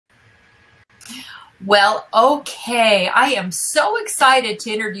Well, okay. I am so excited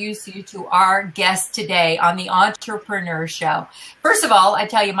to introduce you to our guest today on the Entrepreneur Show. First of all, I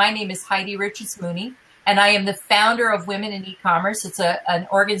tell you, my name is Heidi Richards-Mooney, and I am the founder of Women in E-Commerce. It's an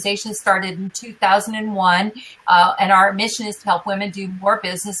organization started in 2001, and our mission is to help women do more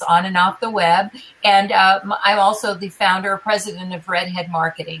business on and off the web. And I'm also the founder or president of Redhead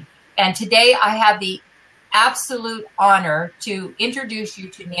Marketing. And today I have the absolute honor to introduce you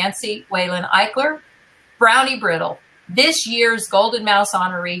to Nancy Whalen Eichler, Brownie Brittle, this year's Golden Mouse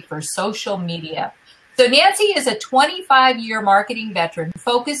honoree for social media. So Nancy is a 25-year marketing veteran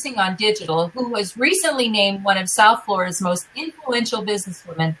focusing on digital who was recently named one of South Florida's most influential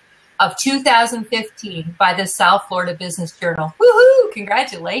businesswomen of 2015 by the South Florida Business Journal. Woohoo!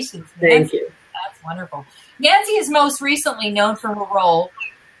 Congratulations, Nancy. Thank you. That's wonderful. Nancy is most recently known for her role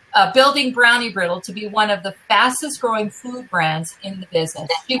building Brownie Brittle to be one of the fastest growing food brands in the business.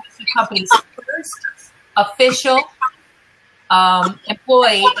 She was the company's first official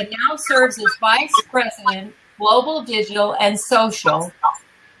employee and now serves as Vice President, Global Digital and Social,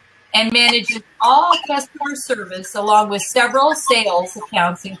 and manages all customer service along with several sales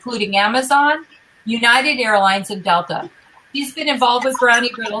accounts, including Amazon, United Airlines, and Delta. She's been involved with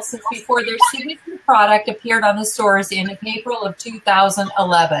Brownie Brittle since before their signature product appeared on the stores in April of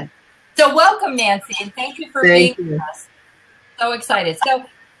 2011. So welcome, Nancy, and thank you for being with us. So excited. So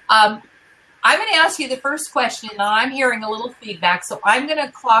I'm going to ask you the first question, and I'm hearing a little feedback, so I'm going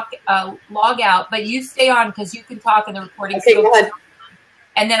to log out, but you stay on because you can talk in the recording. Okay, go ahead.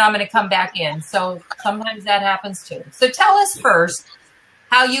 And then I'm going to come back in. So sometimes that happens too. So tell us first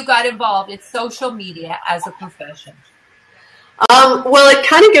how you got involved in social media as a profession. Well, it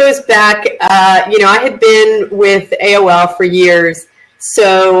kind of goes back, I had been with AOL for years,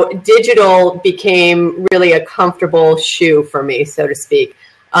 so digital became really a comfortable shoe for me, so to speak.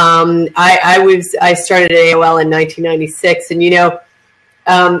 I started at AOL in 1996,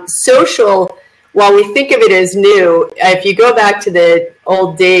 and social, while we think of it as new, if you go back to the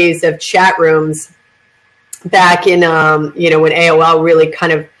old days of chat rooms back in, when AOL really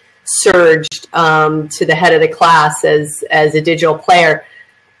kind of surged to the head of the class as a digital player,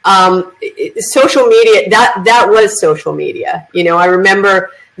 social media, that was social media. I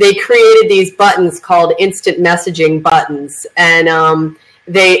remember they created these buttons called instant messaging buttons, and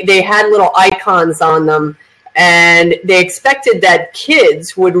they had little icons on them, and they expected that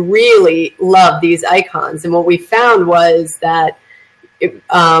kids would really love these icons. And what we found was that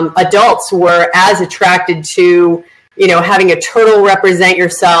adults were as attracted to, having a turtle represent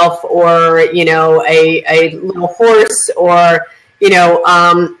yourself, or, a little horse, or,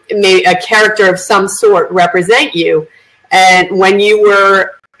 a character of some sort represent you. And when you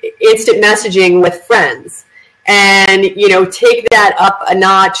were instant messaging with friends, and, take that up a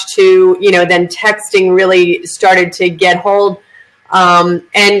notch to, then texting really started to get hold.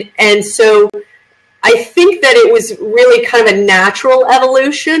 And so I think that it was really kind of a natural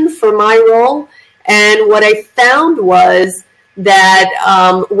evolution for my role. And what I found was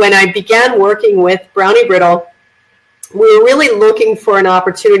that when I began working with Brownie Brittle, we were really looking for an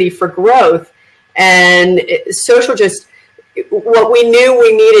opportunity for growth. And social, just what we knew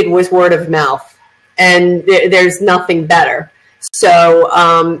we needed was word of mouth. And there's nothing better. So,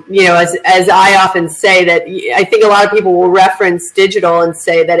 as I often say, that I think a lot of people will reference digital and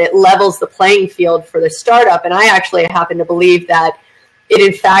say that it levels the playing field for the startup. And I actually happen to believe that it,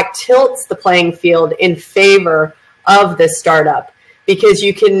 in fact, tilts the playing field in favor of the startup, because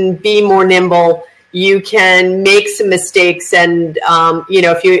you can be more nimble. You can make some mistakes. And,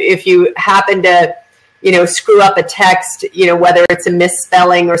 if you happen to, screw up a text, whether it's a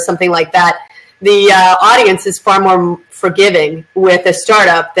misspelling or something like that, the audience is far more forgiving with a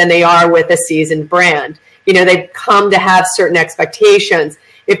startup than they are with a seasoned brand. They've come to have certain expectations.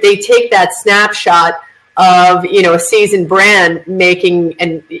 If they take that snapshot of, a seasoned brand making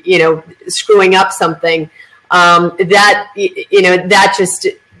and, screwing up something, that just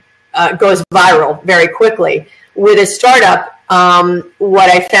goes viral very quickly. With a startup,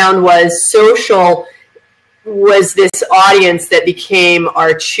 what I found was social was this audience that became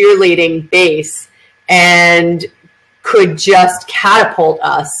our cheerleading base and could just catapult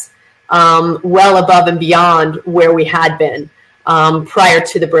us well above and beyond where we had been prior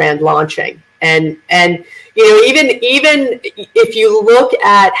to the brand launching. And even if you look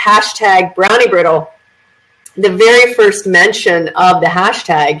at hashtag Brownie Brittle, the very first mention of the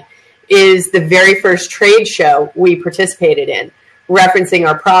hashtag is the very first trade show we participated in, referencing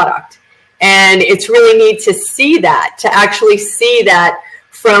our product. And it's really neat to see that, to actually see that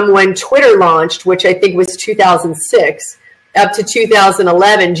from when Twitter launched, which I think was 2006, up to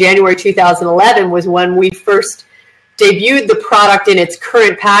 2011, January 2011 was when we first debuted the product in its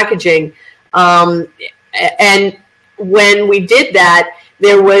current packaging. And when we did that,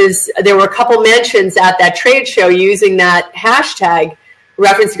 there were a couple mentions at that trade show using that hashtag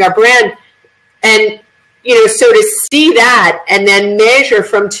referencing our brand. And, so to see that and then measure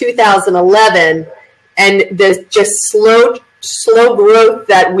from 2011 and the just slow growth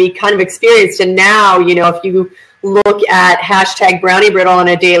that we kind of experienced. And now, if you look at hashtag Brownie Brittle on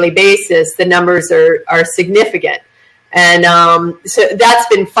a daily basis, the numbers are significant. And so that's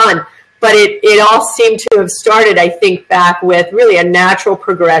been fun. But it all seemed to have started, I think, back with really a natural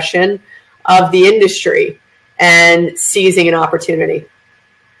progression of the industry and seizing an opportunity.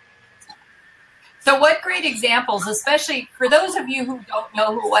 So what great examples, especially for those of you who don't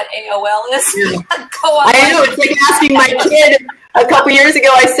know what AOL is. Yeah. I know, it's like asking my kid a couple years ago,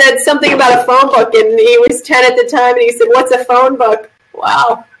 I said something about a phone book, and he was 10 at the time, and he said, "What's a phone book?"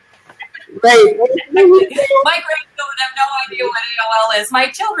 Wow. Right. My grandchildren have no idea what AOL is. My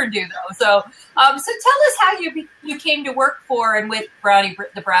children do, though. So tell us how you came to work for and with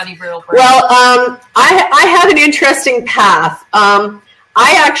the Brownie Brittle brand. Well, I have an interesting path.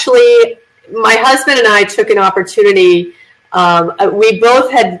 My husband and I took an opportunity. We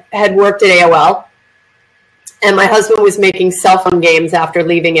both had worked at AOL, and my husband was making cell phone games after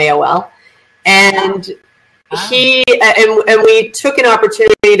leaving AOL, and we took an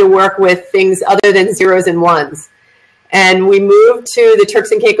opportunity to work with things other than zeros and ones, and we moved to the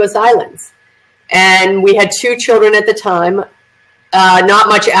Turks and Caicos Islands, and we had 2 children at the time. Not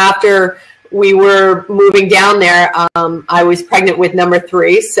much after we were moving down there, I was pregnant with number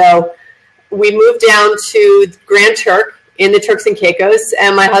 3, so we moved down to Grand Turk in the Turks and Caicos,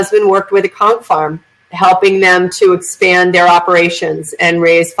 and my husband worked with a conch farm, helping them to expand their operations and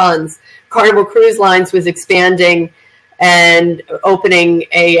raise funds. Carnival Cruise Lines was expanding and opening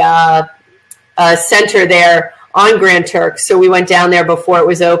a center there on Grand Turk, so we went down there before it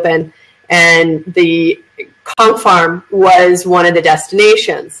was open, and the conch farm was one of the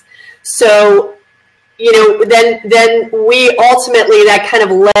destinations. So then we ultimately, that kind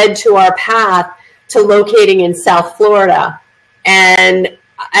of led to our path to locating in South Florida. And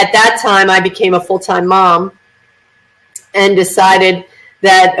at that time, I became a full-time mom and decided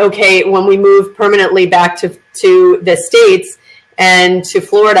that, okay, when we moved permanently back to the States and to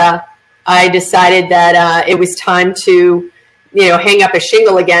Florida, I decided that it was time to, hang up a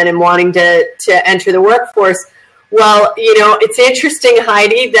shingle again and wanting to enter the workforce. Well, it's interesting,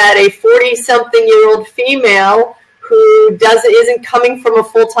 Heidi, that a 40-something-year-old female who isn't coming from a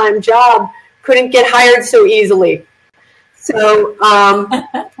full-time job couldn't get hired so easily. So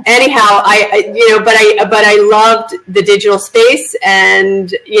anyhow, but I loved the digital space,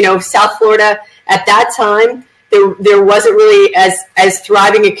 and South Florida at that time there wasn't really as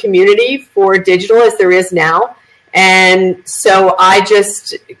thriving a community for digital as there is now, and so I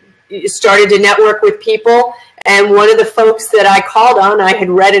just started to network with people. And one of the folks that I called on, I had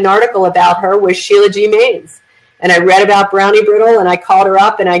read an article about her, was Sheila G. Maines. And I read about Brownie Brittle, and I called her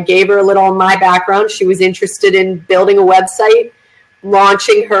up, and I gave her a little of my background. She was interested in building a website,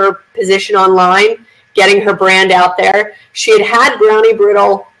 launching her position online, getting her brand out there. She had Brownie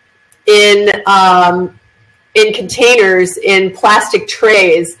Brittle in containers, in plastic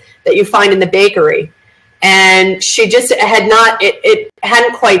trays that you find in the bakery. And she just had not, it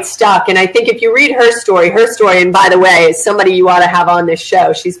hadn't quite stuck. And I think if you read her story, and by the way, is somebody you ought to have on this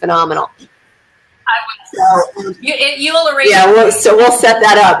show. She's phenomenal. I would. So, you'll arrange. Yeah, we'll set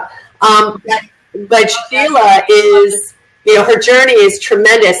that up. But Sheila is, her journey is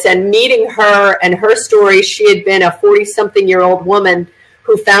tremendous. And meeting her and her story, she had been a 40-something-year-old woman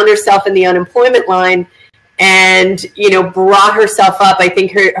who found herself in the unemployment line and, brought herself up. I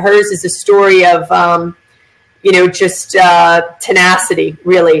think hers is a story of, just tenacity,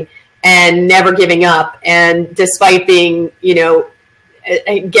 really, and never giving up. And despite being,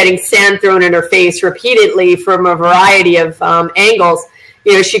 getting sand thrown in her face repeatedly from a variety of angles,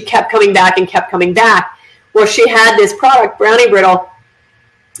 she kept coming back and kept coming back. Well, she had this product, Brownie Brittle,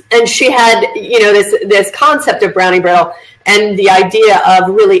 and she had, this concept of Brownie Brittle and the idea of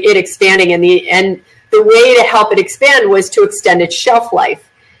really it expanding, and the way to help it expand was to extend its shelf life.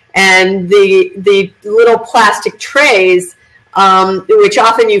 And the little plastic trays, which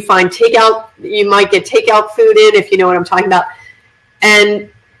often you find takeout, you might get takeout food in, if you know what I'm talking about. And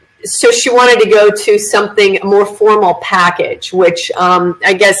so she wanted to go to something more formal package, which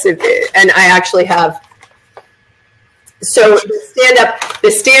I guess, and I actually have. So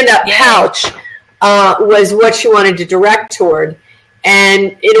the stand-up pouch was what she wanted to direct toward.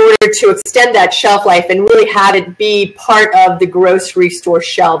 and in order to extend that shelf life and really have it be part of the grocery store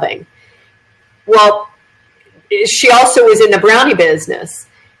shelving. Well, she also was in the brownie business.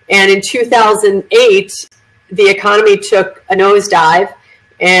 And in 2008, the economy took a nosedive,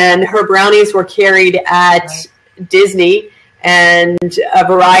 and her brownies were carried at Disney and a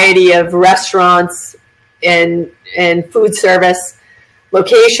variety of restaurants and food service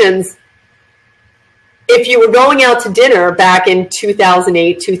locations. If you were going out to dinner back in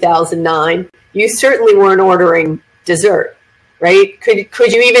 2008, 2009, you certainly weren't ordering dessert, right?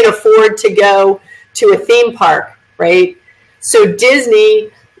 Could you even afford to go to a theme park, right? So Disney,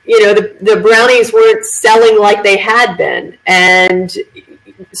 the brownies weren't selling like they had been. And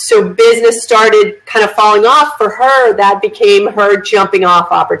so business started kind of falling off for her. That became her jumping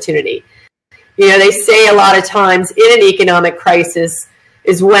off opportunity. They say a lot of times in an economic crisis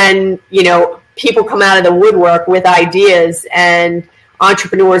is when, people come out of the woodwork with ideas and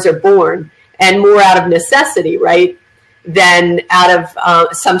entrepreneurs are born, and more out of necessity, right? Than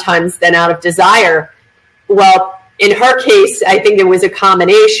sometimes out of desire. Well, in her case, I think there was a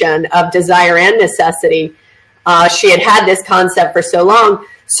combination of desire and necessity. She had this concept for so long.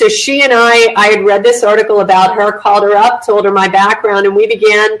 So she and I had read this article about her, called her up, told her my background, and we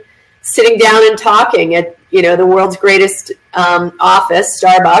began sitting down and talking at, the world's greatest office,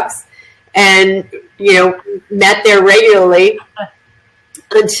 Starbucks, and, met there regularly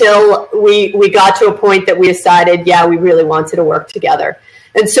until we got to a point that we decided, we really wanted to work together.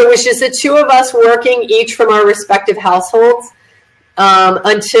 And so it was just the two of us working, each from our respective households,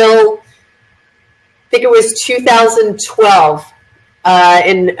 until I think it was 2012.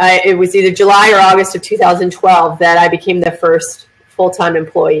 It was either July or August of 2012 that I became the first full-time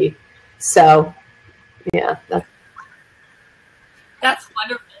employee. So, yeah. That's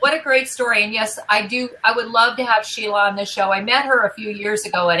wonderful. What a great story. And yes, I would love to have Sheila on the show. I met her a few years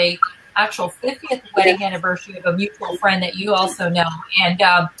ago at a actual 50th wedding anniversary of a mutual friend that you also know. And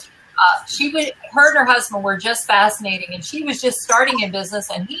her and her husband were just fascinating, and she was just starting in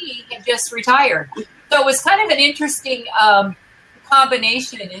business, and he had just retired. So it was kind of an interesting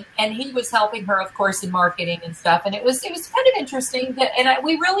combination, and he was helping her, of course, in marketing and stuff. And it was kind of interesting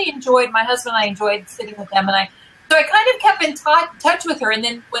we really enjoyed, my husband and I enjoyed sitting with them. So I kind of kept in touch with her. And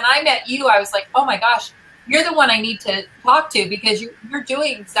then when I met you, I was like, oh my gosh, you're the one I need to talk to, because you're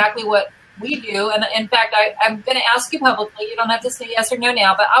doing exactly what we do. And in fact, I'm going to ask you publicly. You don't have to say yes or no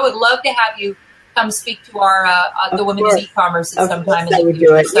now, but I would love to have you come speak to our the women's e-commerce at some time in the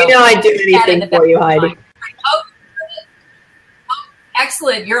future. So I'd do anything for you, Heidi. Oh,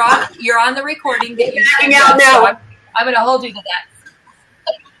 excellent. You're on the recording that you hanging out now. So I'm going to hold you to that.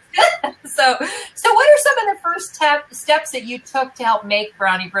 So what are some of the first steps that you took to help make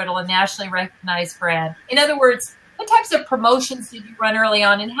Brownie Brittle a nationally recognized brand? In other words, what types of promotions did you run early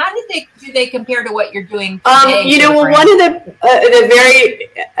on, and how do they compare to what you're doing today? One of the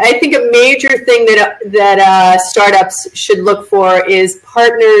I think a major thing that startups should look for is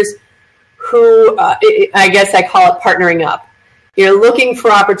partners who, I guess I call it partnering up. Looking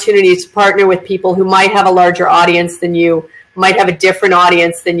for opportunities to partner with people who might have a larger audience than you, might have a different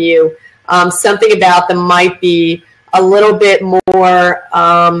audience than you. Something about them might be a little bit more,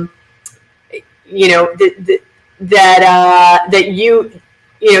 that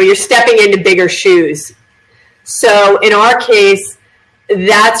you're stepping into bigger shoes. So in our case,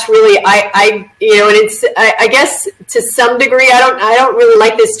 that's really and I guess to some degree I don't really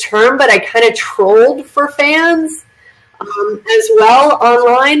like this term, but I kind of trolled for fans. As well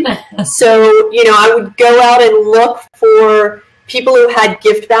online. So, I would go out and look for people who had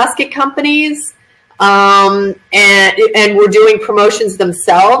gift basket companies and were doing promotions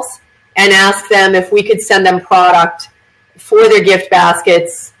themselves, and ask them if we could send them product for their gift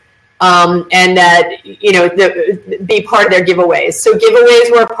baskets and that, be part of their giveaways. So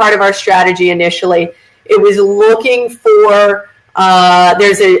giveaways were a part of our strategy initially. It was looking for,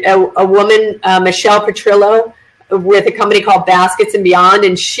 there's a woman, Michelle Petrillo, with a company called Baskets and Beyond,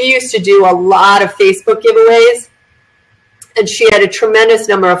 and she used to do a lot of Facebook giveaways, and she had a tremendous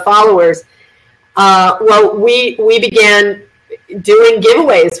number of followers. We began doing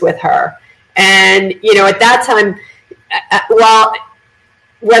giveaways with her, and at that time,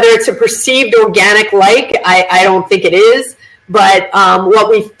 whether it's a perceived organic like, I don't think it is, but what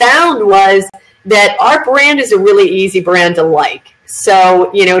we found was that our brand is a really easy brand to like.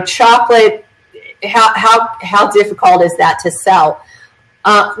 So chocolate. How difficult is that to sell?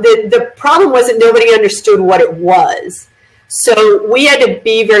 The problem was that nobody understood what it was. So we had to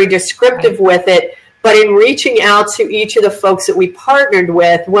be very descriptive with it. But in reaching out to each of the folks that we partnered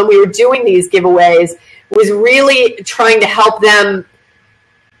with when we were doing these giveaways, was really trying to help them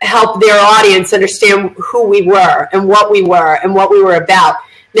help their audience understand who we were and what we were about.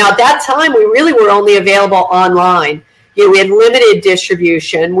 Now, at that time, we really were only available online. We had limited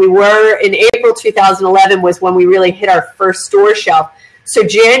distribution. We were, in April 2011 was when we really hit our first store shelf. So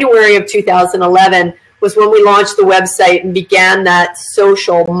January of 2011 was when we launched the website and began that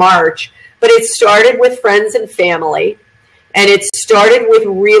social march. But it started with friends and family, and it started with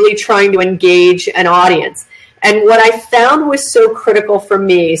really trying to engage an audience. And what I found was so critical for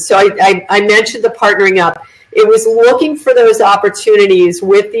me, so I mentioned the partnering up. It was looking for those opportunities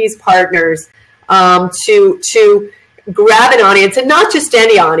with these partners to grab an audience, and not just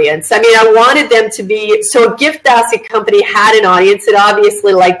any audience. I mean, I wanted them to be, so a gift basket company had an audience that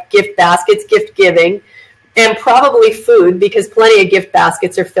obviously liked gift baskets, gift giving, and probably food, because plenty of gift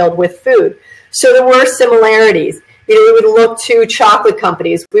baskets are filled with food. So there were similarities. We would look to chocolate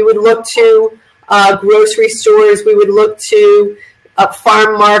companies. We would look to grocery stores. We would look to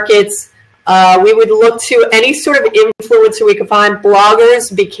farm markets. We would look to any sort of influencer we could find.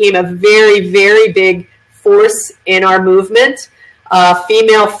 Bloggers became a very, very big force in our movement.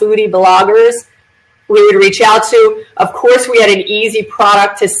 Female foodie bloggers we would reach out to. Of course, we had an easy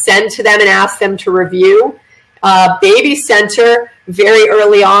product to send to them and ask them to review. Baby Center, very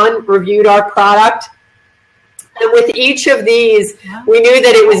early on, reviewed our product. And with each of these, we knew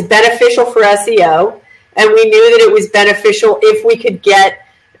that it was beneficial for SEO, and we knew that it was beneficial if we could get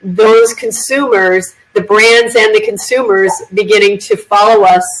those consumers, the brands and the consumers, beginning to follow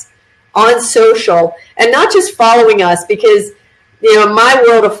us on social, and not just following us, because in my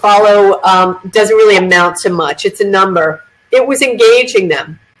world, a follow doesn't really amount to much. It's a number. It was engaging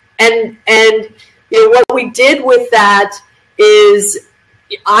them, and what we did with that is,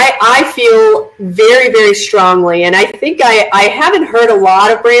 I feel very, very strongly, and I think I haven't heard a lot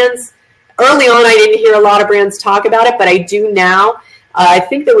of brands. Early on, I didn't hear a lot of brands talk about it, but I do now. I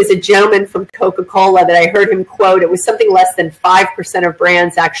think there was a gentleman from Coca-Cola that I heard him quote. It was something less than 5% of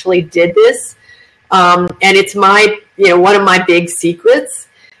brands actually did this. And it's one of my big secrets.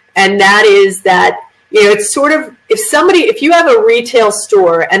 And that is that, it's sort of, if you have a retail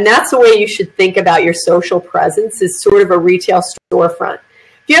store, and that's the way you should think about your social presence, is sort of a retail storefront.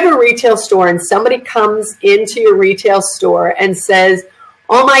 If you have a retail store and somebody comes into your retail store and says,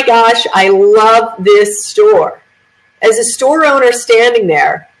 "Oh my gosh, I love this store," as a store owner standing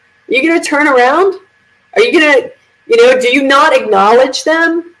there, are you going to turn around? Are you going to, do you not acknowledge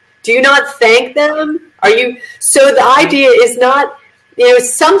them? Do you not thank them? So the idea is not,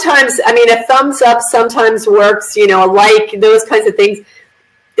 sometimes, a thumbs up sometimes works, a like, those kinds of things.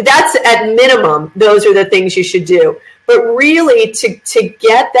 That's at minimum, those are the things you should do. But really, to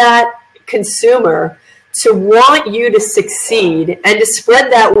get that consumer to want you to succeed and to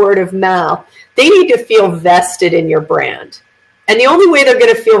spread that word of mouth, they need to feel vested in your brand. And the only way they're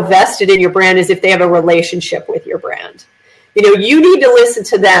going to feel vested in your brand is if they have a relationship with your brand. You need to listen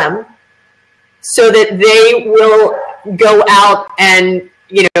to them so that they will go out and,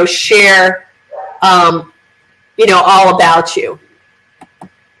 share, all about you.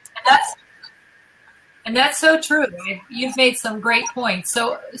 And that's so true. You've made some great points.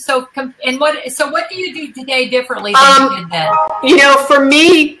 So what do you do today differently than you did then? For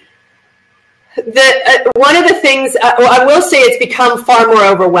me, one of the things, I will say, it's become far more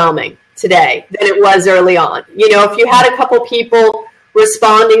overwhelming today than it was early on. If you had a couple people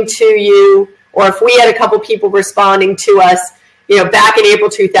responding to you, or if we had a couple people responding to us, back in April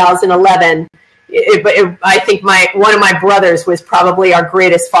 2011, I think one of my brothers was probably our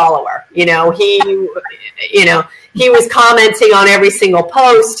greatest follower. He was commenting on every single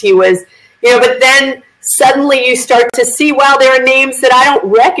post. He was, but then suddenly you start to see, wow, there are names that I don't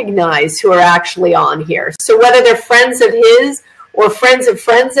recognize who are actually on here. So whether they're friends of his or friends of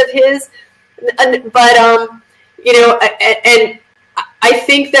his, and I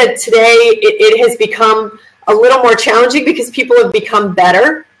think that today it has become a little more challenging because people have become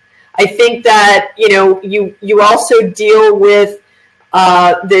better. I think that, you also deal with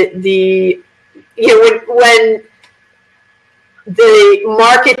when the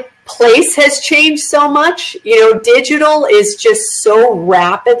marketplace has changed so much, digital is just so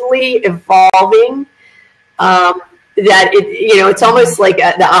rapidly evolving that it's almost like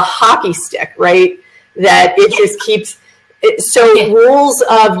a hockey stick, right? That it just keeps, rules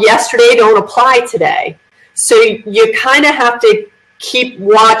of yesterday don't apply today. So you kind of have to keep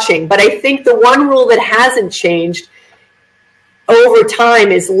watching. But I think the one rule that hasn't changed over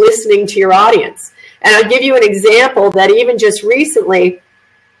time is listening to your audience. And I'll give you an example that even just recently,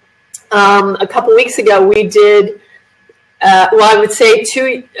 a couple weeks ago, we did, I would say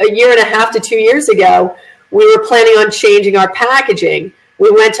a year and a half to 2 years ago, we were planning on changing our packaging. we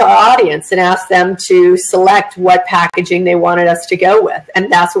went to our audience and asked them to select what packaging they wanted us to go with.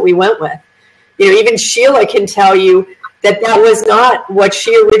 And that's what we went with. You know, even Sheila can tell you that that was not what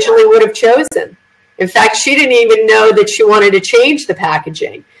she originally would have chosen. In fact, she didn't even know that she wanted to change the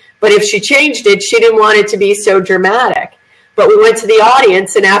packaging. But if she changed it, she didn't want it to be so dramatic. But we went to the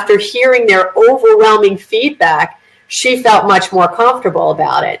audience, and after hearing their overwhelming feedback, she felt much more comfortable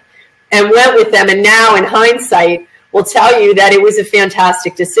about it and went with them. And now, in hindsight, will tell you that it was a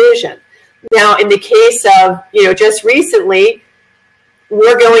fantastic decision. Now, in the case of, you know, just recently,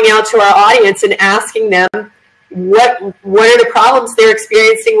 we're going out to our audience and asking them what are the problems they're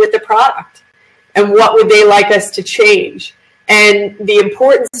experiencing with the product and what would they like us to change. And the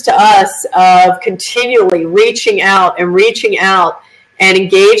importance to us of continually reaching out and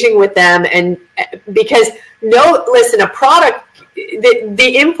engaging with them. And because listen, a product,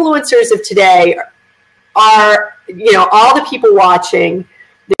 the influencers of today are, you know, all the people watching,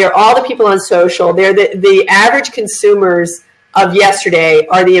 they're all the people on social, they're the average consumers of yesterday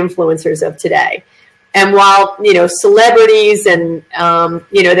are the influencers of today. And while, you know, celebrities and,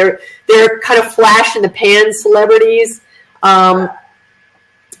 you know, they're kind of flash in the pan celebrities,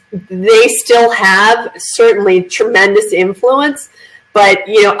 they still have certainly tremendous influence. But,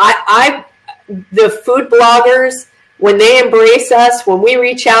 you know, the food bloggers, when they embrace us, when we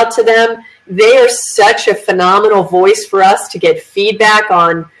reach out to them, they are such a phenomenal voice for us to get feedback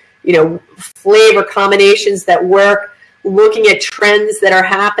on, you know, flavor combinations that work, looking at trends that are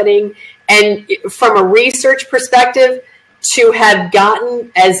happening. And from a research perspective, to have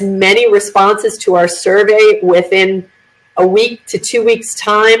gotten as many responses to our survey within a week to 2 weeks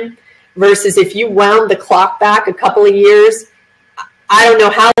time versus if you wound the clock back a couple of years, I don't know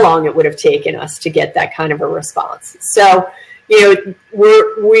how long it would have taken us to get that kind of a response. So, you know,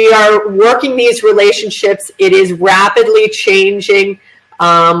 we are working these relationships. It is rapidly changing.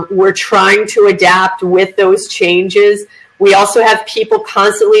 We're trying to adapt with those changes. We also have people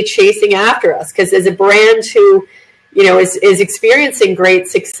constantly chasing after us because as a brand who, you know, is experiencing great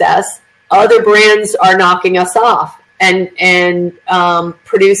success, other brands are knocking us off and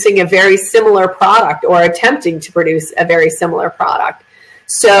producing a very similar product or attempting to produce a very similar product.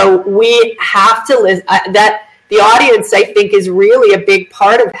 So we have to listen. That the audience, I think, is really a big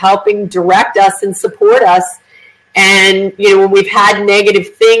part of helping direct us and support us. And, you know, when we've had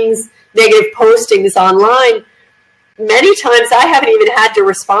negative postings online, many times I haven't even had to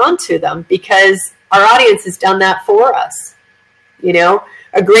respond to them because our audience has done that for us. You know,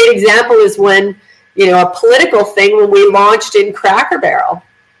 a great example is when, you know, a political thing when we launched in Cracker Barrel.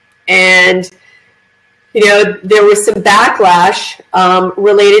 And, you know, there was some backlash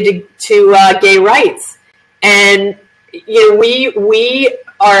related to gay rights. And, you know, we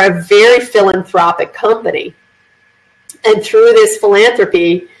are a very philanthropic company. And through this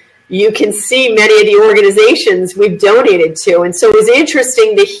philanthropy, you can see many of the organizations we've donated to. And so it was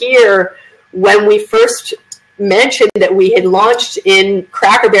interesting to hear when we first mentioned that we had launched in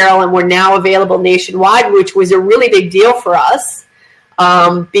Cracker Barrel and were now available nationwide, which was a really big deal for us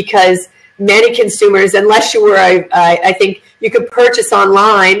because many consumers, unless you were, I think you could purchase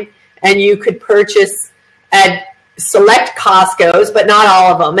online and you could purchase at select Costco's, but not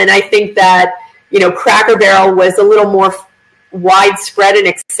all of them. And I think that, you know, Cracker Barrel was a little more widespread and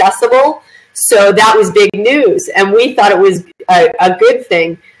accessible. So that was big news. And we thought it was a good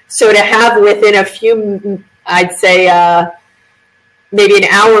thing. So to have within a few, I'd say maybe an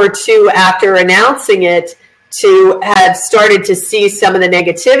hour or two after announcing it, to have started to see some of the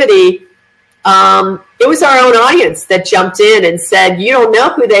negativity, it was our own audience that jumped in and said, you don't know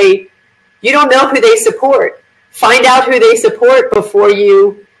who they support. Find out who they support before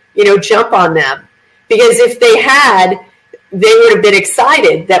you know, jump on them. Because if they had, they would have been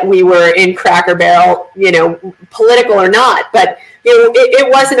excited that we were in Cracker Barrel, you know, political or not. But, you know, it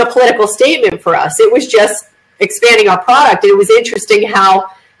wasn't a political statement for us. It was just expanding our product. And it was interesting how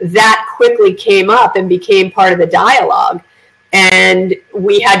that quickly came up and became part of the dialogue. And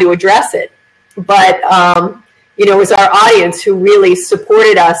we had to address it. But, you know, it was our audience who really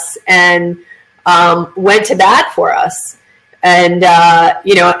supported us and went to bat for us. And,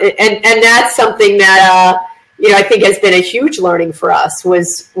 you know, and that's something that, you know, I think has been a huge learning for us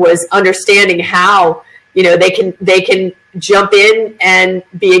was understanding how, you know, they can jump in and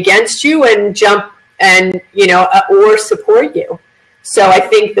be against you and jump and, you know, or support you. So I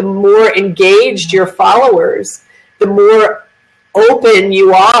think the more engaged your followers, the more open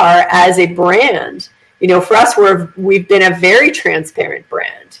you are as a brand. You know, for us, we've been a very transparent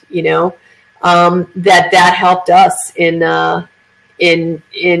brand, you know, that helped us in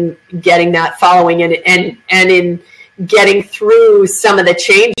getting that following and in getting through some of the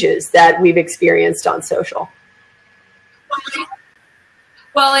changes that we've experienced on social.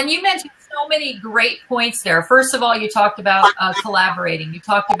 Well, and you mentioned so many great points there. First of all, you talked about collaborating. You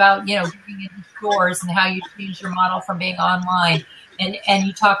talked about, you know, getting into stores and how you changed your model from being online. And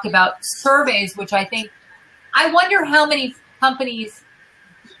you talked about surveys, which I wonder how many companies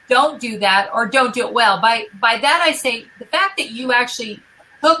don't do that or don't do it well. By that, I say the fact that you actually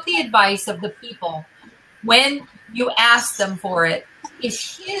took the advice of the people when you asked them for it is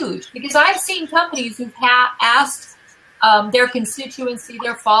huge, because I've seen companies who've asked their constituency,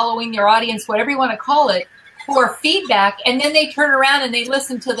 their following, their audience, whatever you want to call it, for feedback, and then they turn around and they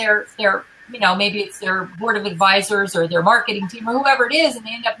listen to their you know, maybe it's their board of advisors or their marketing team or whoever it is, and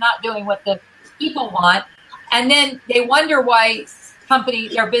they end up not doing what the people want, and then they wonder why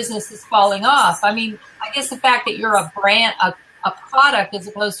their business is falling off. I mean, I guess the fact that you're a brand, a product as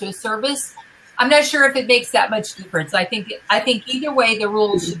opposed to a service, I'm not sure if it makes that much difference. I think either way the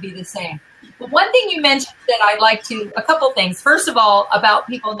rules should be the same. But one thing you mentioned that I'd like to, a couple things. First of all, about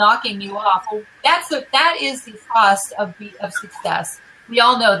people knocking you off. Well, that is the cost of success. We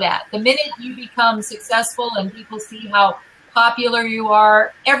all know that. The minute you become successful and people see how popular you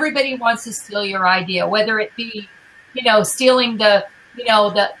are, everybody wants to steal your idea, whether it be, you know, stealing the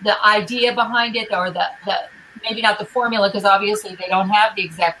idea behind it, or the maybe not the formula, because obviously they don't have the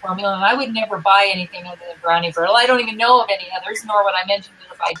exact formula. And I would never buy anything other than Brownie Brittle. I don't even know of any others, nor would I mention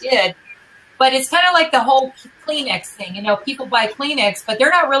it if I did. But it's kind of like the whole Kleenex thing. You know, people buy Kleenex, but they're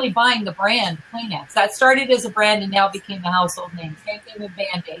not really buying the brand Kleenex. That started as a brand and now became a household name. Same thing with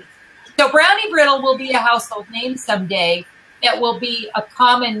Band-Aids. So Brownie Brittle will be a household name someday. That will be a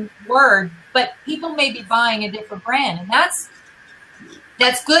common word, but people may be buying a different brand. And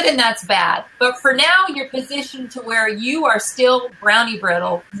that's good and that's bad. But for now, you're positioned to where you are still Brownie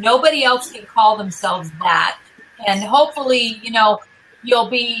Brittle. Nobody else can call themselves that. And hopefully, you know, you'll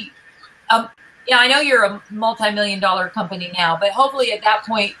be... yeah, I know you're a multi-million-dollar company now, but hopefully at that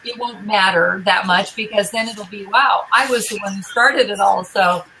point it won't matter that much, because then it'll be, wow, I was the one who started it all.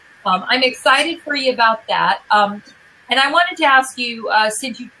 So I'm excited for you about that. And I wanted to ask you,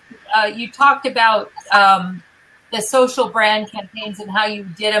 since you talked about the social brand campaigns and how you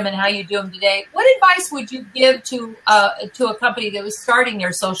did them and how you do them today, what advice would you give to a company that was starting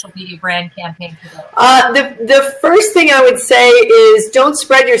their social media brand campaign today? The first thing I would say is don't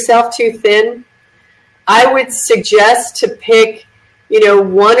spread yourself too thin. I would suggest to pick, you know,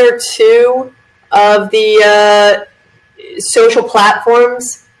 one or two of the social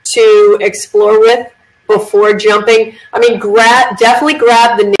platforms to explore with before jumping. I mean, definitely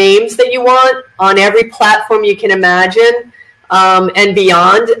grab the names that you want on every platform you can imagine, and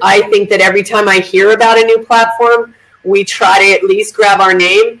beyond. I think that every time I hear about a new platform, we try to at least grab our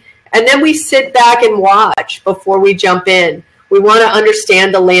name, and then we sit back and watch before we jump in. We want to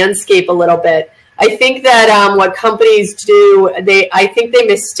understand the landscape a little bit. I think that what companies do, I think they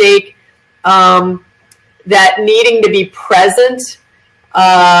mistake that needing to be present.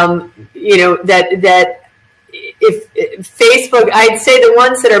 You know, that if Facebook, I'd say the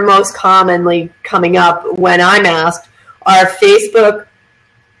ones that are most commonly coming up when I'm asked are Facebook,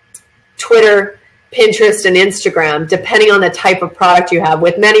 Twitter, Pinterest, and Instagram, depending on the type of product you have.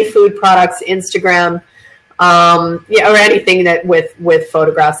 With many food products, Instagram, yeah, or anything that with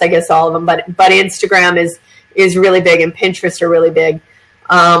photographs, I guess all of them, but Instagram is really big, and Pinterest are really big.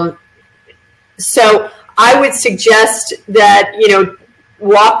 So I would suggest that, you know,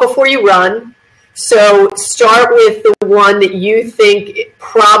 walk before you run. So start with the one that you think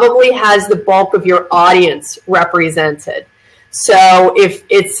probably has the bulk of your audience represented. So if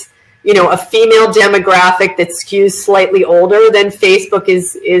it's, you know, a female demographic that skews slightly older, then Facebook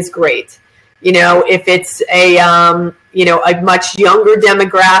is great. You know, if it's a, you know, a much younger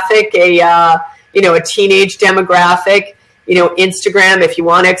demographic, you know, a teenage demographic, you know, Instagram, if you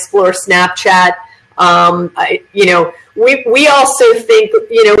want to explore Snapchat, you know, we also think,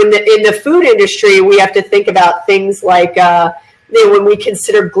 you know, in the food industry, we have to think about things like, you know, when we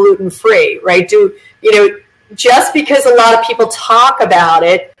consider gluten-free, right? You know, just because a lot of people talk about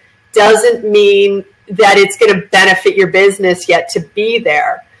it doesn't mean that it's going to benefit your business yet to be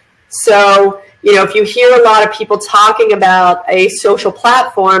there. So, you know, if you hear a lot of people talking about a social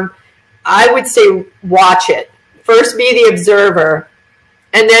platform, I would say watch it. First be the observer,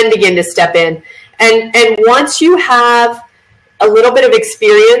 and then begin to step in. And once you have a little bit of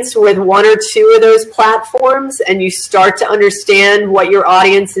experience with one or two of those platforms, and you start to understand what your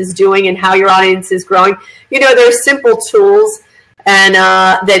audience is doing and how your audience is growing, you know, there's simple tools and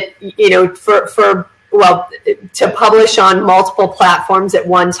that, you know, well, to publish on multiple platforms at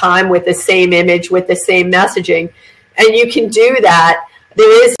one time with the same image, with the same messaging. and you can do that,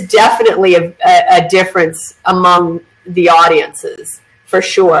 there is definitely a difference among the audiences, for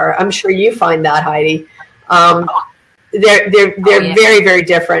sure. I'm sure you find that, Heidi. They're very, very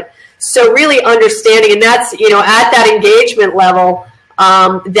different. So really understanding, and that's, you know, at that engagement level,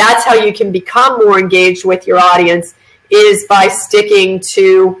 that's how you can become more engaged with your audience, is by sticking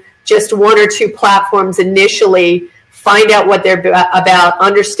to just one or two platforms initially, find out what they're about,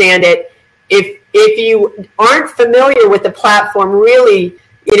 understand it. If you aren't familiar with the platform, really,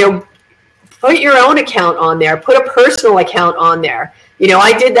 you know, put your own account on there, put a personal account on there. You know,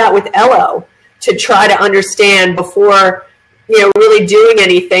 I did that with Ello to try to understand before, you know, really doing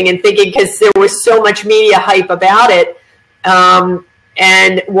anything, and thinking, because there was so much media hype about it,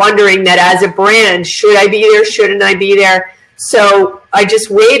 and wondering that as a brand, should I be there? Shouldn't I be there? So I just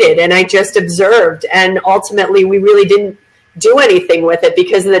waited and I just observed, and ultimately we really didn't do anything with it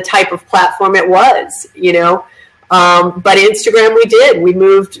because of the type of platform it was, you know. But Instagram, we did. We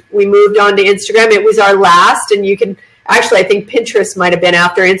moved on to Instagram. It was our last, and you can actually, I think Pinterest might have been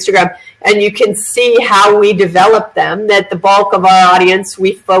after Instagram, and you can see how we developed them. That the bulk of our audience,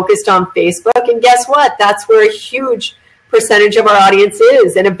 we focused on Facebook, and guess what? That's where a huge percentage of our audience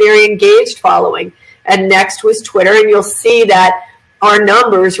is, and a very engaged following. And next was Twitter, and you'll see that our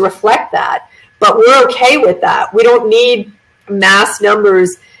numbers reflect that. But we're okay with that. We don't need mass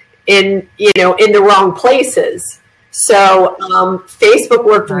numbers in, you know, in the wrong places. So Facebook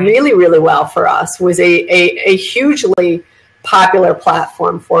worked really, really well for us, was a hugely popular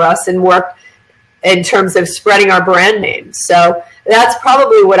platform for us, and worked in terms of spreading our brand name. So that's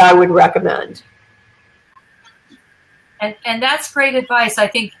probably what I would recommend. And that's great advice. I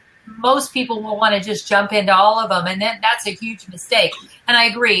think most people will want to just jump into all of them, and then that's a huge mistake. And I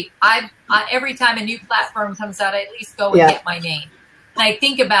agree. Every time a new platform comes out, I at least go and get my name. And I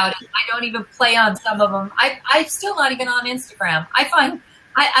think about it. I don't even play on some of them. I'm still not even on Instagram. I find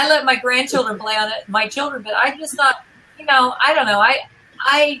I let my grandchildren play on it, my children, but I'm just not, you know, I don't know.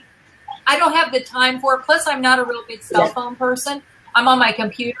 I don't have the time for it. Plus, I'm not a real big cell phone person. I'm on my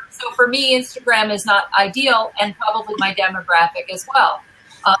computer. So for me, Instagram is not ideal, and probably my demographic as well.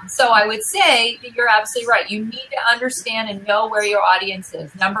 So I would say that you're absolutely right. You need to understand and know where your audience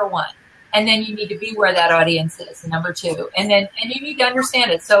is, number one. And then you need to be where that audience is, number two. And you need to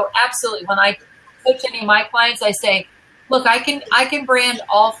understand it. So absolutely, when I coach any of my clients, I say, look, I can brand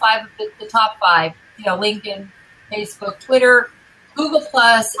all five of the top five, you know, LinkedIn, Facebook, Twitter, Google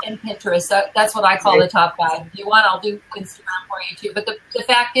Plus, and Pinterest. That's what I call the top five. If you want, I'll do Instagram for you too. But the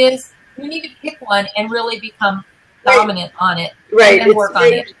fact is, you need to pick one and really become dominant on it, and work on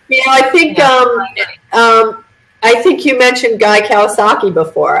it. You know, I think I think you mentioned Guy Kawasaki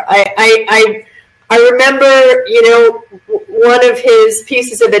before. I remember, you know, one of his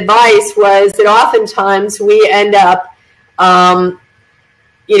pieces of advice was that oftentimes we end up,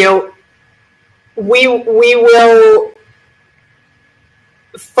 you know, we will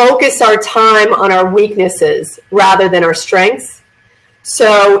focus our time on our weaknesses rather than our strengths.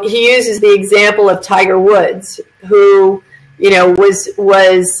 So he uses the example of Tiger Woods, who, you know, was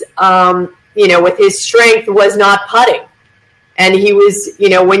you know, with his strength was not putting. And he was, you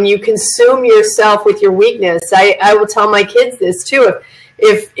know, when you consume yourself with your weakness, I will tell my kids this too.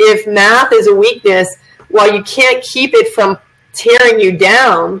 If math is a weakness, while you can't keep it from tearing you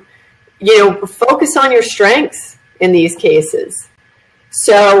down, you know, focus on your strengths in these cases.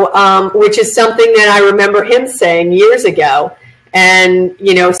 So, which is something that I remember him saying years ago. And,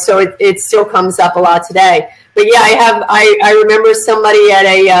 you know, so it still comes up a lot today. But yeah, I remember somebody at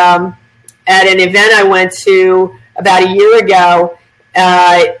an event I went to about a year ago,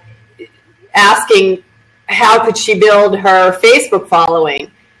 asking how could she build her Facebook following.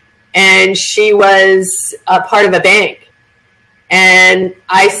 And she was a part of a bank. And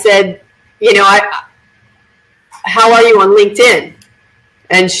I said, you know, how are you on LinkedIn?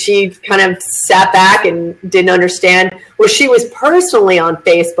 And she kind of sat back and didn't understand. Well, she was personally on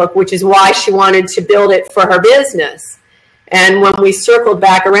Facebook, which is why she wanted to build it for her business. And when we circled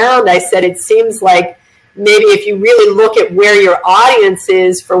back around, I said, it seems like maybe if you really look at where your audience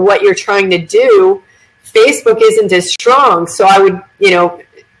is for what you're trying to do, Facebook isn't as strong. So I would, you know,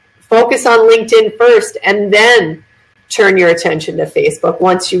 focus on LinkedIn first and then turn your attention to Facebook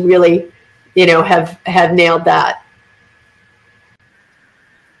once you really, you know, have nailed that.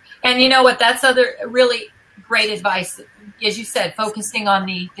 And you know what? That's other really great advice. As you said, focusing on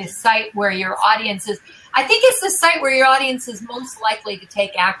the site where your audience is. I think it's the site where your audience is most likely to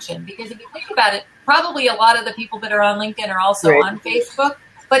take action. Because if you think about it, probably a lot of the people that are on LinkedIn are also on Facebook,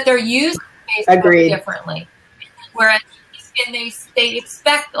 but they're using Facebook differently. Whereas and they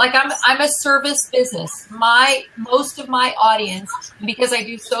expect, like, I'm a service business. Most of my audience, because I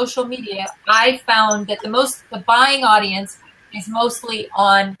do social media, I found that the buying audience is mostly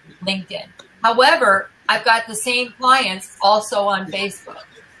on LinkedIn. However, I've got the same clients also on Facebook.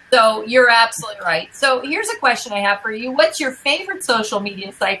 So you're absolutely right. So here's a question I have for you. What's your favorite social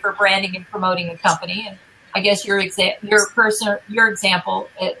media site for branding and promoting a company? And I guess your example,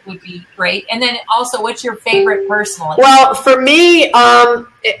 it would be great. And then also, what's your favorite personal? Well, for me,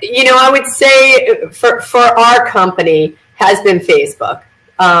 I would say for our company has been Facebook.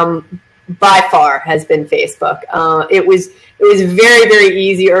 By far has been Facebook. It was very, very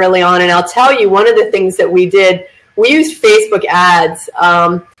easy early on. And I'll tell you, one of the things that we did, we used Facebook ads.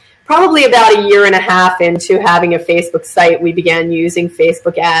 Probably about a year and a half into having a Facebook site, we began using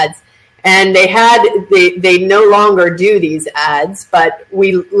Facebook ads. And they no longer do these ads, but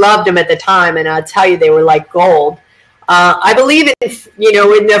we loved them at the time. And I'll tell you, they were like gold. I believe in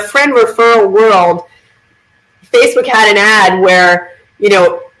the friend referral world, Facebook had an ad where,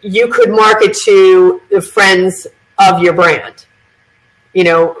 you could market to the friends of your brand,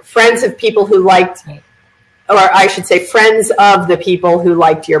 friends of people who liked, or I should say friends of the people who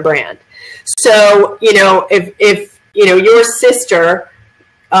liked your brand. So, if your sister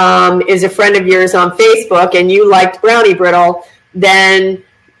is a friend of yours on Facebook and you liked Brownie Brittle, then,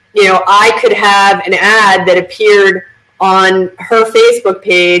 I could have an ad that appeared on her Facebook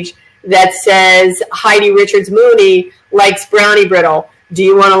page that says, Heidi Richards Mooney likes Brownie Brittle. Do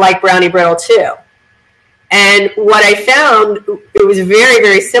you want to like Brownie Brittle too? And what I found, it was very,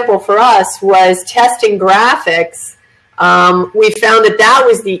 very simple for us, was testing graphics. We found that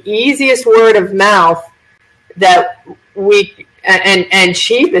was the easiest word of mouth that and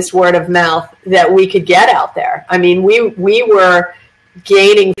cheapest word of mouth that we could get out there. I mean, we were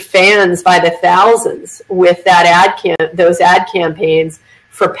gaining fans by the thousands with those ad campaigns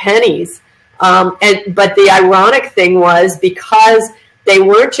for pennies. But the ironic thing was, because they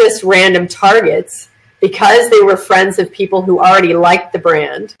weren't just random targets, because they were friends of people who already liked the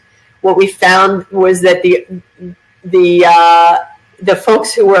brand, what we found was that the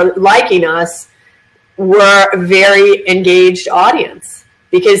folks who were liking us were a very engaged audience,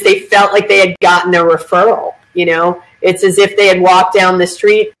 because they felt like they had gotten a referral. It's as if they had walked down the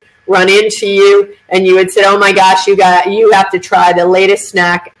street, run into you, and you had said, oh my gosh, you have to try the latest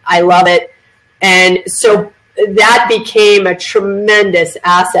snack. I love it. And so that became a tremendous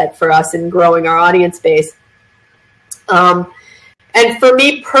asset for us in growing our audience base. And for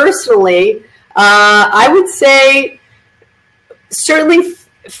me personally, I would say certainly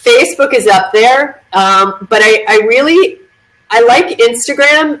Facebook is up there, but I like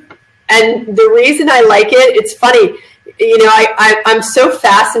Instagram. And the reason I like it, it's funny, I'm so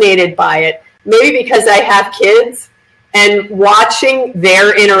fascinated by it, maybe because I have kids and watching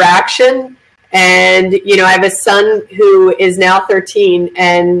their interaction. And, I have a son who is now 13,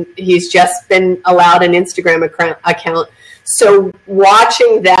 and he's just been allowed an Instagram account. So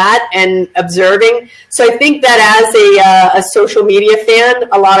watching that and observing. So I think that as a social media fan,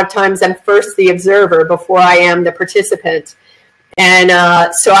 a lot of times I'm first the observer before I am the participant. And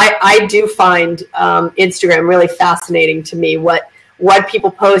so I do find Instagram really fascinating to me, what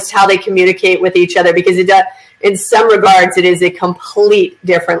people post, how they communicate with each other, because in some regards, it is a complete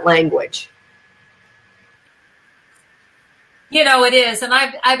different language. It is. And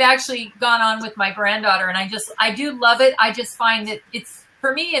I've actually gone on with my granddaughter, and I do love it. I just find that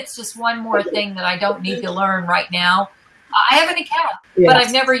for me, it's just one more thing that I don't need to learn right now. I have an account, but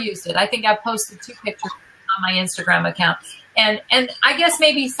I've never used it. I think I've posted 2 pictures on my Instagram account. And I guess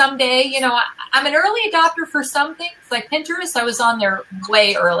maybe someday, I'm an early adopter for some things, like Pinterest. I was on there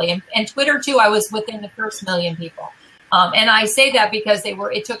way early, and Twitter too. I was within the first 1 million people. And I say that because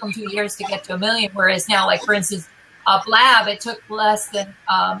it took them 2 years to get to 1 million. Whereas now, like for instance, Blab, it took less than,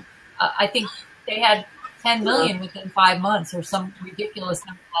 I think they had 10 million within 5 months or some ridiculous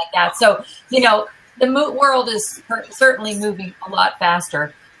number like that. So, the world is certainly moving a lot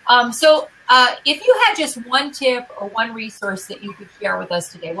faster. So if you had just one tip or one resource that you could share with us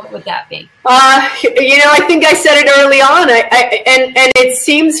today, what would that be? I think I said it early on, and it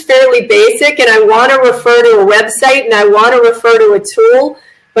seems fairly basic, and I want to refer to a website and I want to refer to a tool,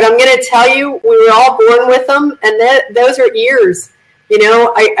 but I'm going to tell you, we were all born with them, and those are ears.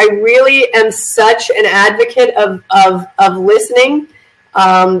 I really am such an advocate of listening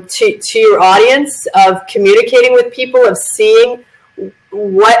to your audience, of communicating with people, of seeing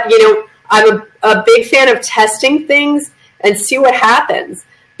what, I'm a big fan of testing things and see what happens,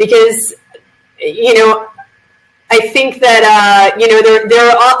 because, I think that,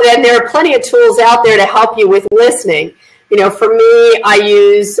 there are plenty of tools out there to help you with listening, For me, I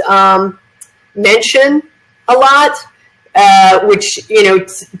use Mention a lot, which,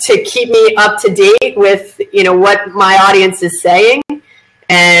 to keep me up to date with, what my audience is saying,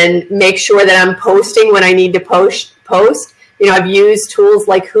 and make sure that I'm posting when I need to post. I've used tools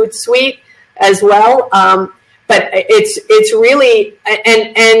like Hootsuite as well. But it's really,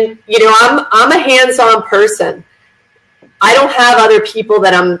 and I'm a hands-on person. I don't have other people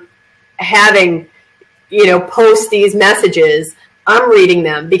that I'm having, post these messages. I'm reading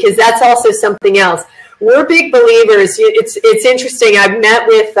them, because that's also something else. We're big believers. It's interesting. I've met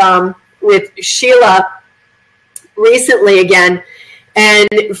with Sheila recently again, and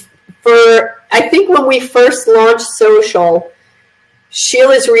I think when we first launched social,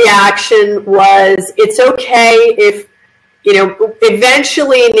 Sheila's reaction was, it's okay if,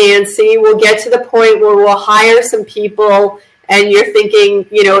 eventually, Nancy, we'll get to the point where we'll hire some people, and you're thinking,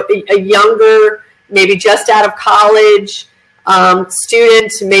 a younger, maybe just out of college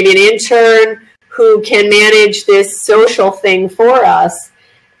student, maybe an intern, who can manage this social thing for us.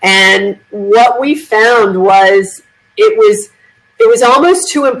 And what we found was it was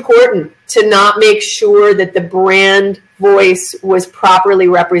almost too important to not make sure that the brand voice was properly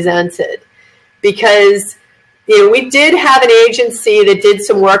represented, because we did have an agency that did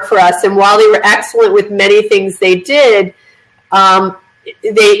some work for us, and while they were excellent with many things they did,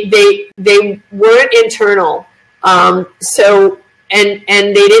 they weren't internal.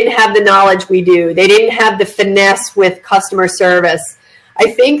 And they didn't have the knowledge we do. They didn't have the finesse with customer service.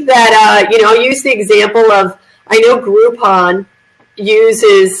 I think that, I'll use the example of, I know Groupon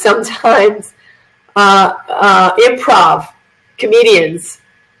uses sometimes improv comedians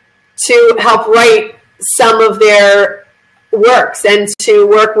to help write some of their works and to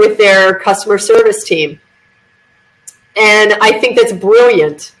work with their customer service team. And I think that's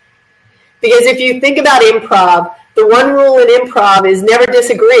brilliant, because if you think about improv, the one rule in improv is never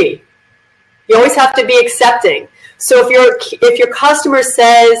disagree. You always have to be accepting. So if your customer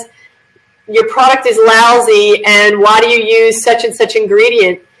says your product is lousy and why do you use such and such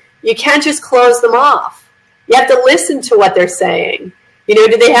ingredient, you can't just close them off. You have to listen to what they're saying.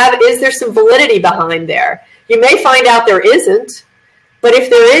 Is there some validity behind there? You may find out there isn't, but if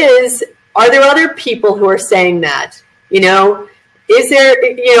there is, are there other people who are saying that? Is there,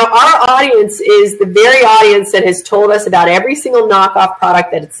 our audience is the very audience that has told us about every single knockoff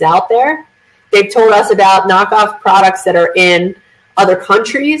product that's out there. They've told us about knockoff products that are in other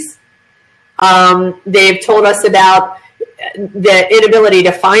countries. They've told us about the inability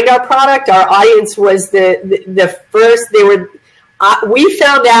to find our product. Our audience was the first. We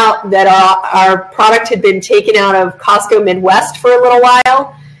found out that our product had been taken out of Costco Midwest for a little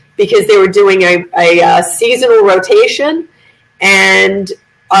while, because they were doing a seasonal rotation. And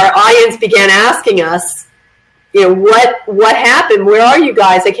our audience began asking us, what happened? Where are you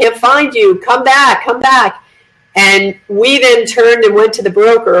guys? I can't find you. Come back, come back. And we then turned and went to the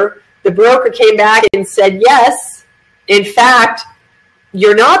broker. The broker came back and said, yes, in fact,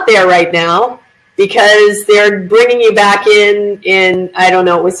 you're not there right now, because they're bringing you back in I don't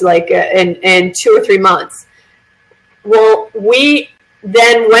know, it was like in 2 or 3 months. Well, we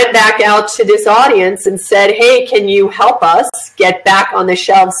then went back out to this audience and said, hey, can you help us get back on the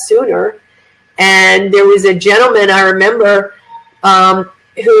shelves sooner? And there was a gentleman, I remember,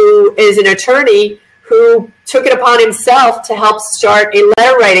 who is an attorney, who took it upon himself to help start a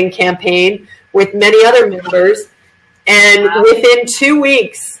letter writing campaign with many other members. And within 2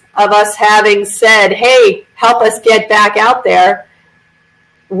 weeks of us having said, hey, help us get back out there,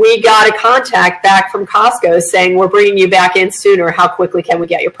 we got a contact back from Costco saying, we're bringing you back in sooner. How quickly can we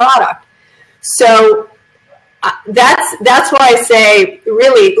get your product? So that's why I say,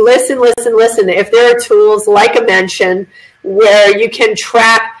 really, listen. If there are tools like a Mention where you can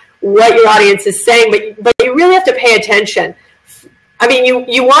track what your audience is saying, but you really have to pay attention. I mean,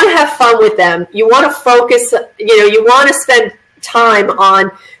 you want to have fun with them. You want to focus, you want to spend time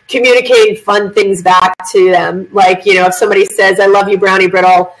on communicating fun things back to them. Like, if somebody says, I love you, Brownie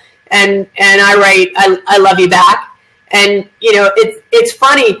Brittle, and I write, I love you back. And, it's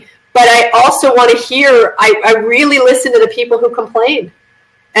funny, but I also want to hear, I really listen to the people who complain.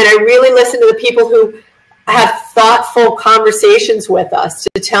 And I really listen to the people who have thoughtful conversations with us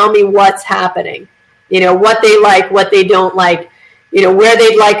to tell me what's happening, what they like, what they don't like, where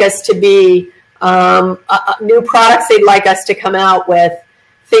they'd like us to be, new products they'd like us to come out with,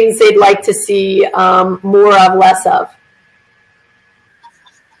 things they'd like to see more of, less of.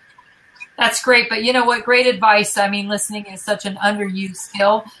 That's great. But you know what? Great advice. I mean, listening is such an underused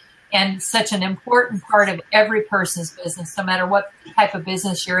skill. and such an important part of every person's business, no matter what type of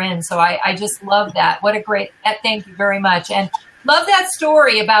business you're in. So I just love that. What a great, thank you very much. And love that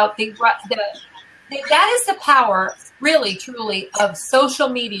story about that is the power, really, truly, of social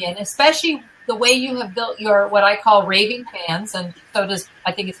media, and especially the way you have built your, what I call raving fans. And so does,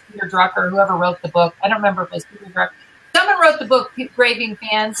 I think it's Peter Drucker, whoever wrote the book. I don't remember if it was Peter Drucker. Someone wrote the book, Raving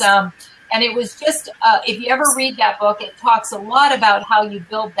Fans. And it was just, if you ever read that book, it talks a lot about how you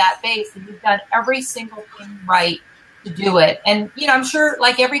build that base, and you've done every single thing right to do it. And, you know, I'm sure,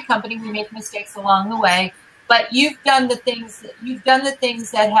 like every company, we make mistakes along the way, but you've done the things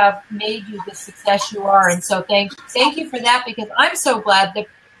that have made you the success you are. And so thank you for that, because I'm so glad that,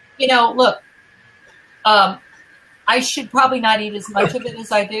 you know, look, I should probably not eat as much of it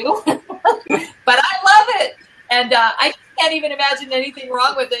as I do, but I love it. And I can't even imagine anything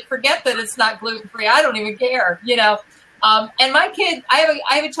wrong with it. Forget that it's not gluten-free. I don't even care, you know. And my kid, I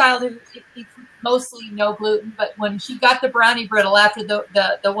have a child who eats mostly no gluten, but when she got the brownie brittle after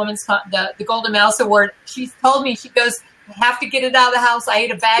the Golden Mouse Award, she's told me, she goes, I have to get it out of the house. I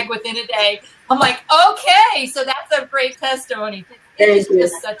ate a bag within a day. I'm like, okay, so that's a great testimony. It's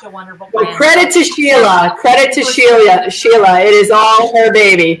just such a wonderful brand. Well, credit to Sheila. Credit to Sheila. It is all her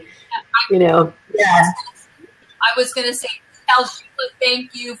baby. You know, yeah. I was going to say, tell Sheila,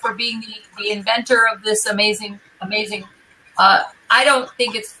 thank you for being the inventor of this amazing. I don't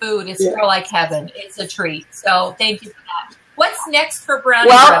think it's food. It's more like heaven. It's a treat. So thank you for that. What's next for Brownie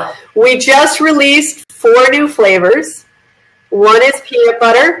Brittle? We just released 4 new flavors. One is peanut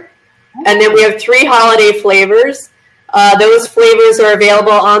butter, and then we have 3 holiday flavors. Those flavors are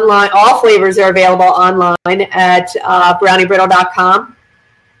available online. All flavors are available online at browniebrittle.com.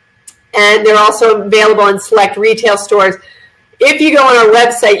 And they're also available in select retail stores. If you go on our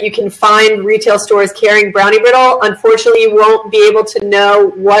website, you can find retail stores carrying Brownie Brittle. Unfortunately, you won't be able to know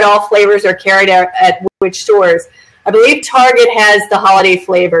what all flavors are carried at which stores. I believe Target has the holiday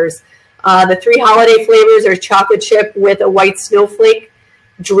flavors. The 3 holiday flavors are chocolate chip with a white snowflake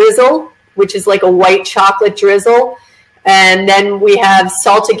drizzle, which is like a white chocolate drizzle. And then we have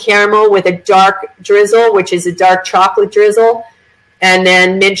salted caramel with a dark drizzle, which is a dark chocolate drizzle. And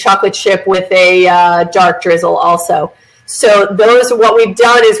then mint chocolate chip with a dark drizzle also. So those, what we've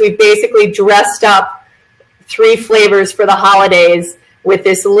done is we've basically dressed up 3 flavors for the holidays with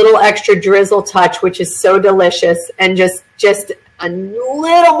this little extra drizzle touch, which is so delicious, and just a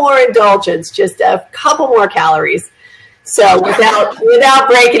little more indulgence, just a couple more calories. So without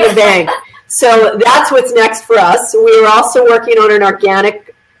breaking the bank. So that's what's next for us. We are also working on an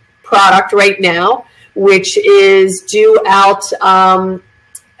organic product right now, which is due out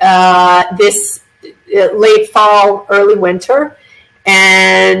this late fall, early winter.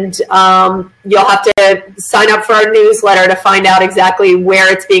 And you'll have to sign up for our newsletter to find out exactly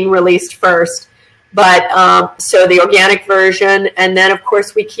where it's being released first. But so the organic version, and then of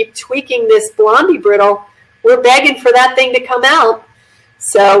course we keep tweaking this Blondie Brittle. We're begging for that thing to come out.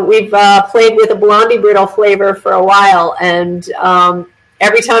 So we've played with a Blondie Brittle flavor for a while, and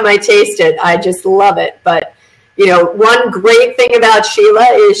every time I taste it, I just love it. But you know, one great thing about Sheila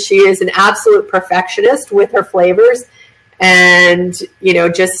is she is an absolute perfectionist with her flavors, and you know,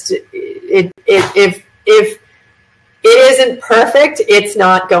 just if it isn't perfect, it's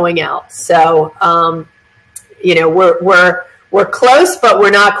not going out. So you know, we're close, but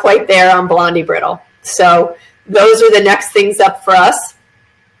we're not quite there on Blondie Brittle. So those are the next things up for us.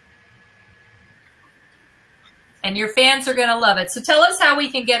 And your fans are going to love it. So tell us how we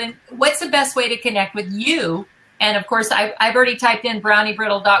can get in. What's the best way to connect with you? And of course, I've already typed in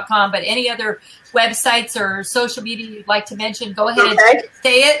browniebrittle.com, but any other websites or social media you'd like to mention, go ahead and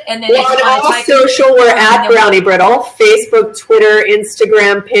say it. And then on all social, we're at Brownie Brittle. Facebook, Twitter,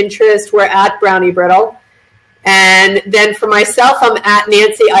 Instagram, Pinterest, we're at Brownie Brittle. And then for myself, I'm at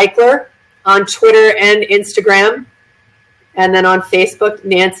Nancy Eichler on Twitter and Instagram. And then on Facebook,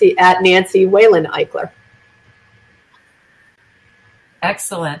 Nancy at Nancy Whalen Eichler.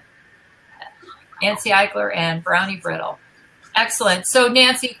 Excellent. Nancy Eichler and Brownie Brittle. Excellent. So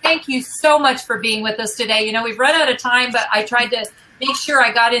Nancy, thank you so much for being with us today. You know, we've run out of time, but I tried to make sure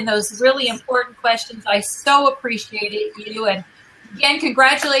I got in those really important questions. I so appreciate you. And again,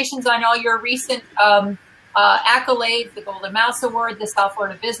 congratulations on all your recent accolades, the Golden Mouse Award, the South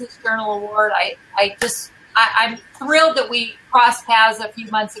Florida Business Journal Award. I'm thrilled that we crossed paths a few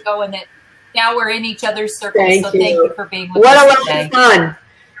months ago and that now we're in each other's circles. Thank you for being with us today. What a lot of fun.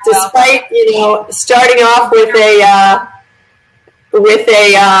 Despite, you know, starting off with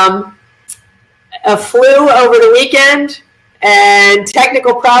a flu over the weekend and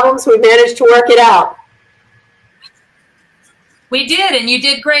technical problems, we managed to work it out. We did, and you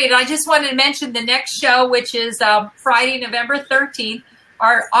did great. I just wanted to mention the next show, which is Friday, November 13th.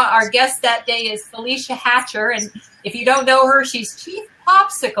 Our guest that day is Felicia Hatcher, and if you don't know her, she's Chief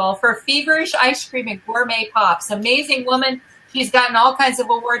Popsicle for Feverish Ice Cream and Gourmet Pops. Amazing woman. She's gotten all kinds of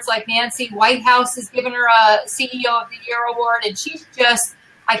awards like Nancy. White House has given her a CEO of the Year award, and she's just,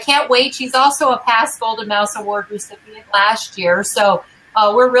 I can't wait. She's also a past Golden Mouse Award recipient last year, so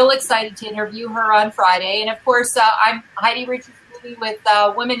we're real excited to interview her on Friday. And, of course, I'm Heidi Richards with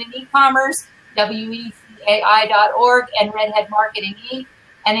Women in E-Commerce, WECAI.org, and Redhead Marketing Inc.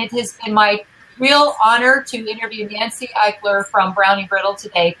 And it has been my real honor to interview Nancy Eichler from Brownie Brittle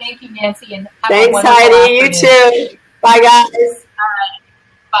today. Thank you, Nancy, and have a wonderful Heidi. afternoon. You too. Bye, guys. All right.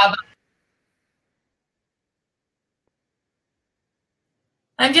 Bye-bye.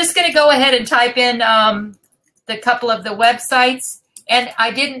 I'm just going to go ahead and type in the couple of the websites. And I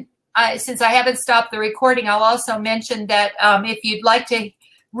didn't, since I haven't stopped the recording, I'll also mention that if you'd like to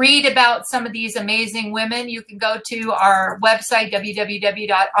read about some of these amazing women, you can go to our website,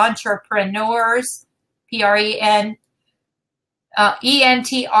 www.entrepreneurs,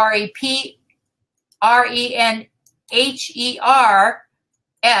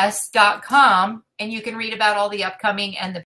 ENTREPRENHERS.com, and you can read about all the upcoming and the